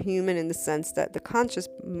are human in the sense that the conscious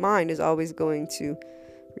mind is always going to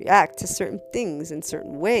react to certain things in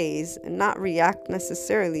certain ways, and not react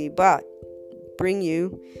necessarily, but bring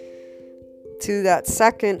you to that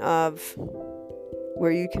second of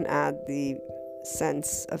where you can add the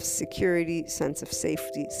sense of security, sense of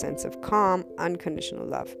safety, sense of calm, unconditional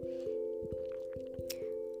love.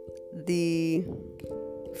 The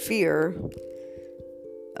fear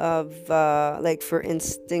of, for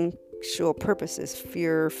instinctual purposes,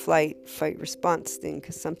 fear, flight, fight, response thing,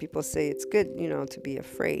 because some people say it's good, to be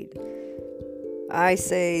afraid. I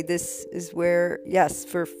say this is where, yes,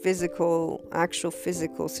 for actual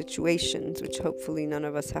physical situations, which hopefully none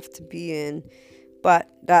of us have to be in, but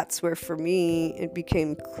that's where, for me, it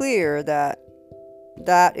became clear that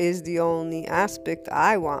is the only aspect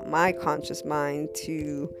I want my conscious mind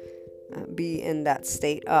to be in that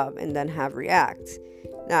state of, and then have react.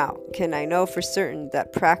 Now, can I know for certain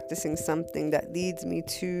that practicing something that leads me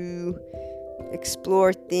to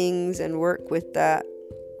explore things and work with that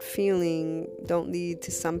feeling don't lead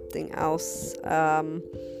to something else?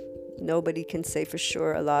 Nobody can say for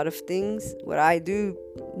sure a lot of things. What I do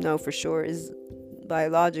know for sure is,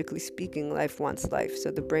 biologically speaking, life wants life.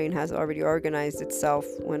 So the brain has already organized itself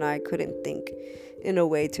when I couldn't think, in a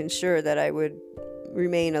way to ensure that I would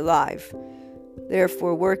remain alive.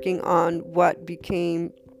 Therefore, working on what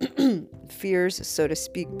became fears, so to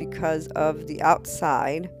speak, because of the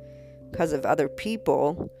outside, because of other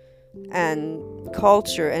people and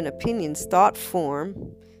culture and opinions, thought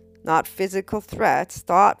form, not physical threats,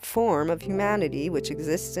 thought form of humanity, which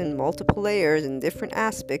exists in multiple layers and different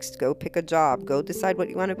aspects. Go pick a job, go decide what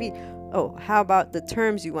you want to be. Oh, how about the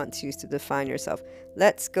terms you want to use to define yourself?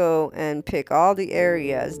 Let's go and pick all the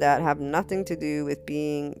areas that have nothing to do with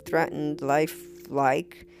being threatened,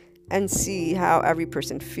 lifelike, and see how every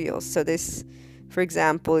person feels. So this, for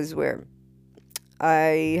example, is where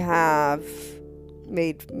I have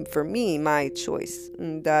made, for me, my choice,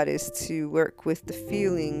 and that is to work with the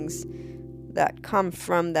feelings that come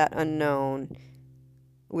from that unknown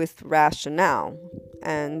with rationale,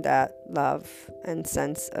 and that love and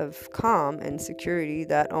sense of calm and security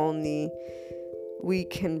that only we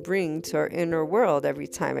can bring to our inner world every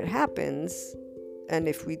time it happens. And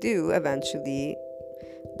if we do, eventually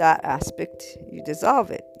that aspect, you dissolve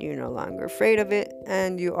it. You're no longer afraid of it,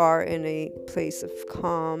 and you are in a place of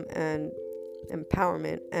calm and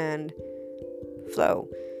empowerment and flow.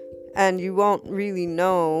 And you won't really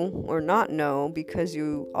know or not know, because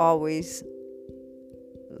you always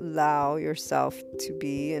allow yourself to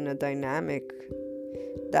be in a dynamic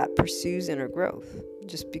that pursues inner growth.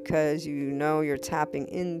 Just because you're tapping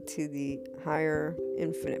into the higher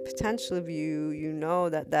infinite potential of you,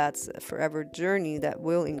 that's a forever journey that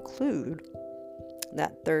will include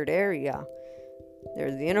that third area.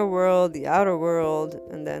 There's the inner world, the outer world,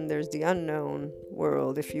 and then there's the unknown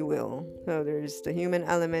world, if you will. So there's the human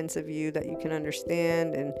elements of you that you can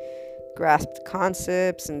understand and grasp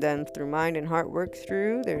concepts, and then through mind and heart work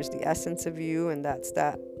through. There's the essence of you, and that's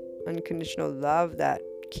that unconditional love that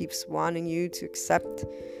keeps wanting you to accept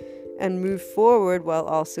and move forward while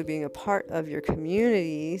also being a part of your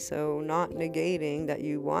community. So not negating that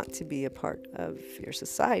you want to be a part of your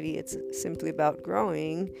society. It's simply about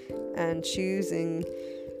growing and choosing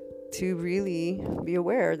to really be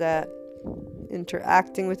aware that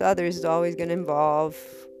interacting with others is always going to involve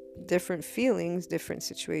different feelings, different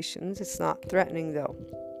situations. It's not threatening, though.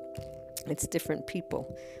 It's different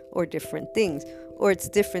people or different things, or it's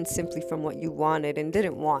different simply from what you wanted and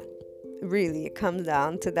didn't want. Really, it comes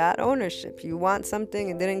down to that ownership. You want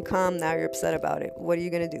something and didn't come, now you're upset about it. What are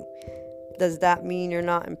you going to do? Does that mean you're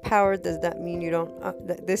not empowered? Does that mean you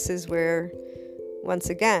don't? This is where, once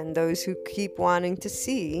again, those who keep wanting to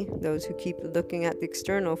see, those who keep looking at the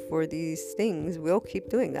external for these things will keep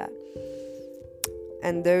doing that.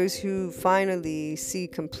 And those who finally see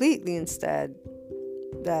completely instead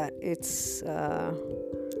that it's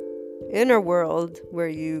inner world where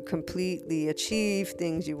you completely achieve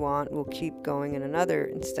things you want, will keep going in another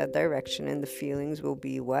instead direction, and the feelings will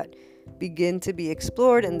be what begin to be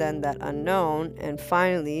explored, and then that unknown, and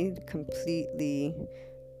finally completely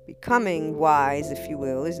becoming wise, if you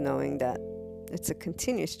will, is knowing that it's a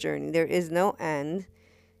continuous journey. There is no end.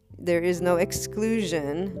 There is no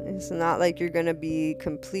exclusion. It's not like you're going to be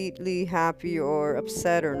completely happy or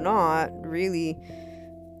upset or not. Really,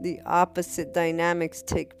 the opposite dynamics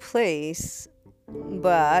take place,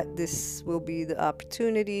 But this will be the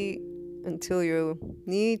opportunity until you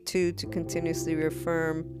need to continuously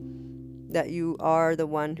reaffirm that you are the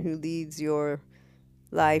one who leads your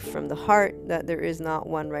life from the heart, that there is not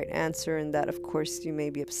one right answer, and that of course you may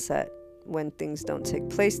be upset when things don't take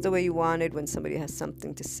place the way you wanted, when somebody has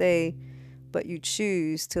something to say, but you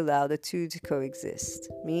choose to allow the two to coexist,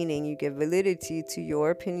 meaning you give validity to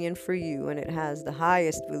your opinion for you, and it has the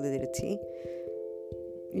highest validity.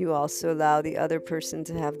 You also allow the other person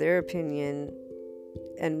to have their opinion,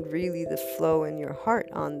 and really the flow in your heart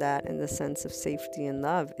on that, and the sense of safety and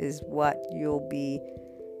love is what you'll be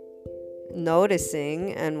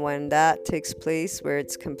noticing. And when that takes place, where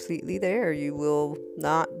it's completely there, you will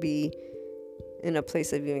not be in a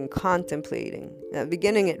place of even contemplating. At the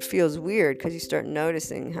beginning it feels weird because you start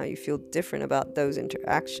noticing how you feel different about those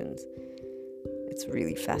interactions. It's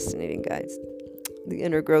really fascinating, guys. The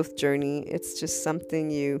inner growth journey, it's just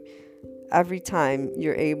something every time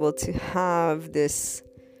you're able to have this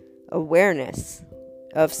awareness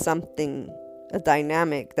of something, a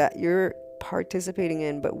dynamic that you're participating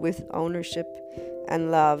in, but with ownership and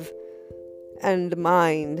love and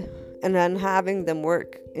mind, and then having them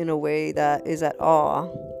work in a way that is at awe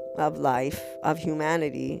of life, of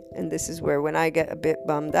humanity. And this is where, when I get a bit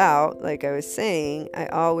bummed out, like I was saying, I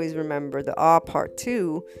always remember the awe part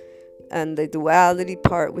too, and the duality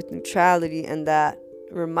part with neutrality, and that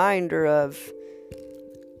reminder of,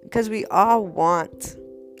 because we all want,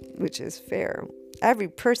 which is fair, every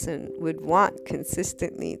person would want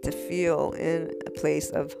consistently to feel in a place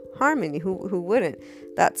of harmony. Who wouldn't?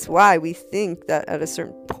 That's why we think that at a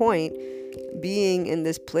certain point, being in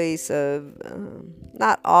this place of,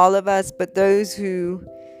 not all of us, but those who,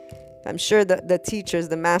 I'm sure that the teachers,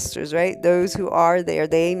 the masters, right? Those who are there,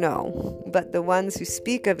 they know. But the ones who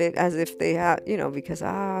speak of it as if they have, because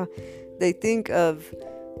they think of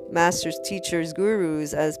masters, teachers,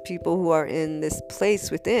 gurus as people who are in this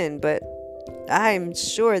place within. But I'm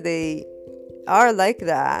sure they are like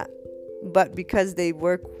that. But because they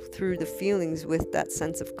work through the feelings with that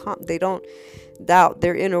sense of they don't doubt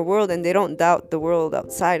their inner world, and they don't doubt the world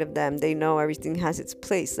outside of them. They know everything has its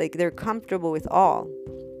place. Like, they're comfortable with all.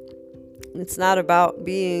 It's not about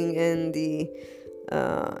being in the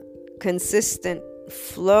consistent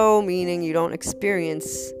flow, meaning you don't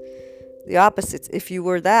experience the opposites. If you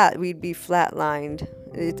were that, we'd be flatlined.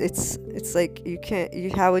 It's like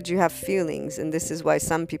how would you have feelings? And this is why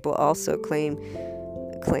some people also claim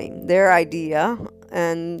their idea.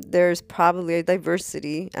 And there's probably a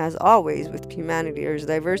diversity, as always with humanity. There's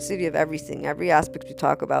diversity of everything, every aspect we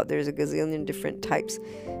talk about. There's a gazillion different types.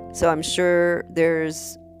 So I'm sure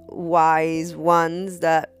there's wise ones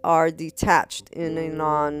that are detached in a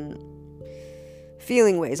non-feeling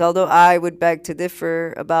ways. Although I would beg to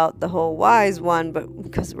differ about the whole wise one, but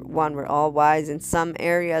because we're all wise in some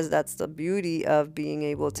areas. That's the beauty of being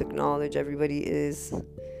able to acknowledge everybody is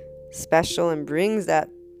special and brings that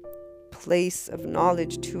place of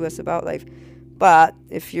knowledge to us about life. But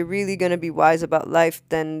if you're really going to be wise about life,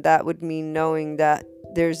 then that would mean knowing that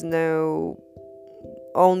there's no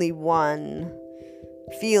only one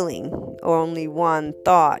feeling or only one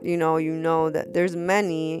thought. You know that there's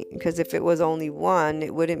many, because if it was only one,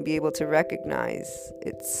 it wouldn't be able to recognize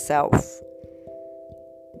itself.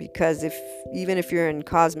 Because even if you're in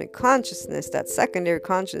cosmic consciousness, that secondary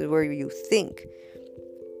consciousness where you think,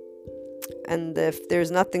 and if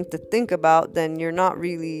there's nothing to think about, then you're not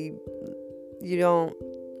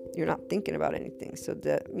thinking about anything. So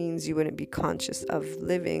that means you wouldn't be conscious of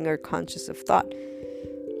living or conscious of thought.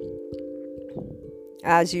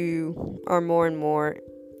 As you are more and more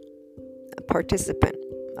a participant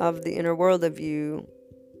of the inner world of you,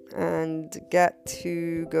 and get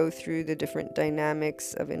to go through the different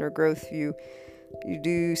dynamics of inner growth, you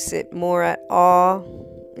do sit more at awe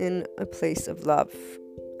in a place of love.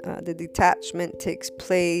 The detachment takes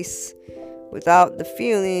place without the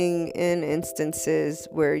feeling in instances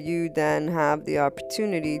where you then have the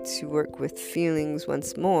opportunity to work with feelings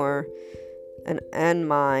once more, and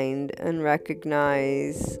mind, and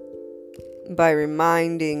recognize by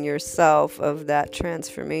reminding yourself of that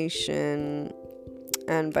transformation,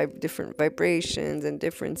 and by different vibrations and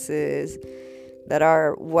differences that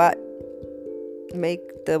are what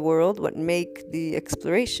make the world, what make the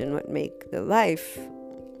exploration, what make the life.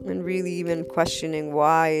 And really even questioning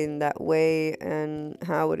why in that way, and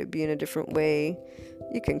how would it be in a different way.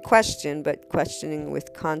 You can question, but questioning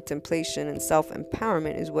with contemplation and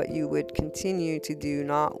self-empowerment is what you would continue to do,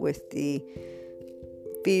 not with the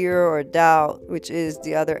fear or doubt, which is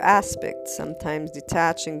the other aspect. Sometimes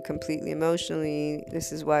detaching completely emotionally.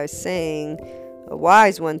 This is why I was saying a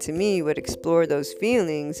wise one to me would explore those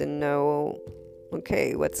feelings and know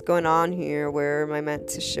okay, what's going on here? Where am I meant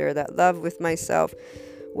to share that love with myself?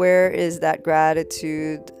 Where is that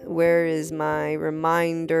gratitude? Where is my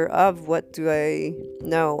reminder of what do I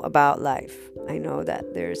know about life? I know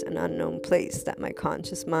that there's an unknown place that my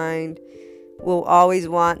conscious mind will always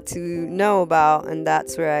want to know about, and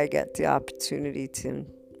that's where I get the opportunity to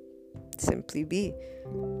simply be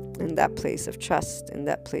in that place of trust,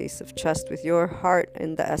 with your heart,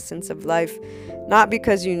 in the essence of life. Not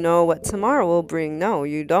because you know what tomorrow will bring. No,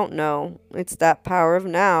 you don't know. It's that power of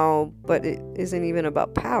now, but it isn't even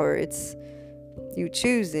about power. It's you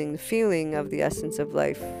choosing the feeling of the essence of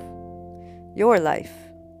life. Your life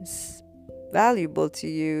is valuable to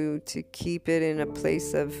you to keep it in a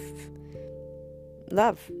place of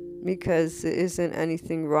love, because it isn't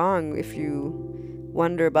anything wrong if you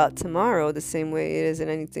wonder about tomorrow, the same way it isn't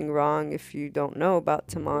anything wrong if you don't know about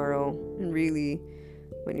tomorrow. And really,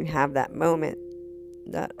 when you have that moment,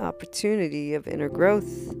 that opportunity of inner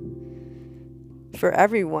growth for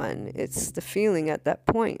everyone, it's the feeling at that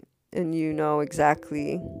point, and you know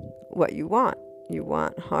exactly what you want. You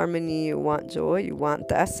want harmony, you want joy, you want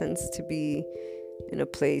the essence to be in a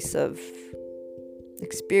place of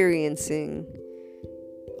experiencing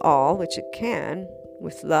all, which it can,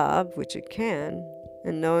 with love, which it can,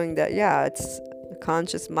 and knowing that, yeah, it's the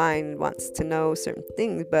conscious mind wants to know certain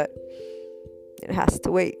things, but it has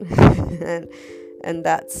to wait. and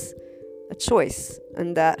that's a choice,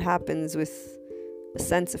 and that happens with a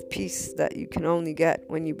sense of peace that you can only get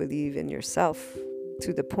when you believe in yourself,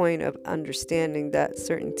 to the point of understanding that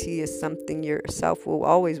certainty is something yourself will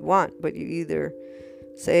always want, but you either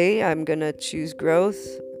say, I'm gonna choose growth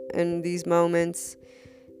in these moments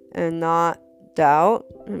and not doubt.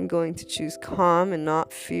 I'm going to choose calm and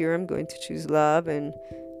not fear. I'm going to choose love and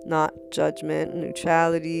not judgment,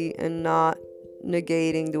 neutrality, and not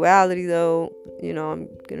negating duality, though. I'm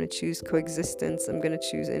going to choose coexistence. I'm going to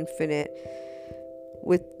choose infinite,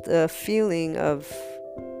 with the feeling of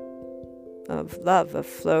love, of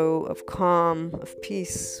flow, of calm, of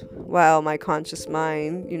peace. While my conscious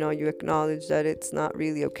mind, you acknowledge that it's not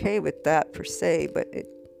really okay with that per se, but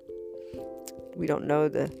we don't know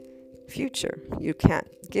the future. You can't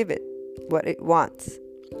give it what it wants.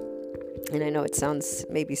 And I know it sounds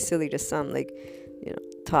maybe silly to some, like,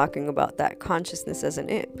 talking about that consciousness as an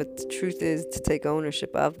it, but the truth is, to take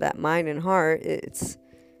ownership of that mind and heart,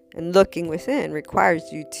 and looking within requires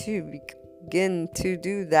you to begin to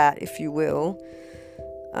do that, if you will,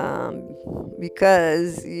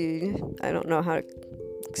 because I don't know how to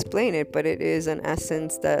explain it, but it is an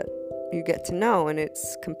essence that you get to know, and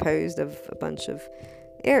it's composed of a bunch of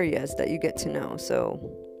areas that you get to know. So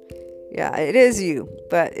yeah, it is you,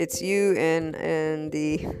 but it's you and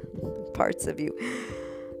the parts of you.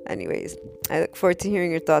 Anyways, I look forward to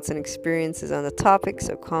hearing your thoughts and experiences on the topic,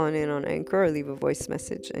 so call in on Anchor or leave a voice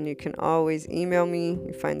message, and you can always email me.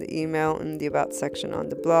 You find the email in the About section on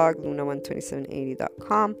the blog,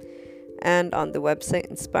 luna12780.com, and on the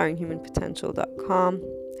website, inspiringhumanpotential.com.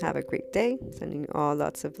 Have a great day. Sending you all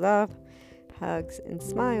lots of love, hugs, and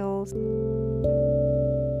smiles.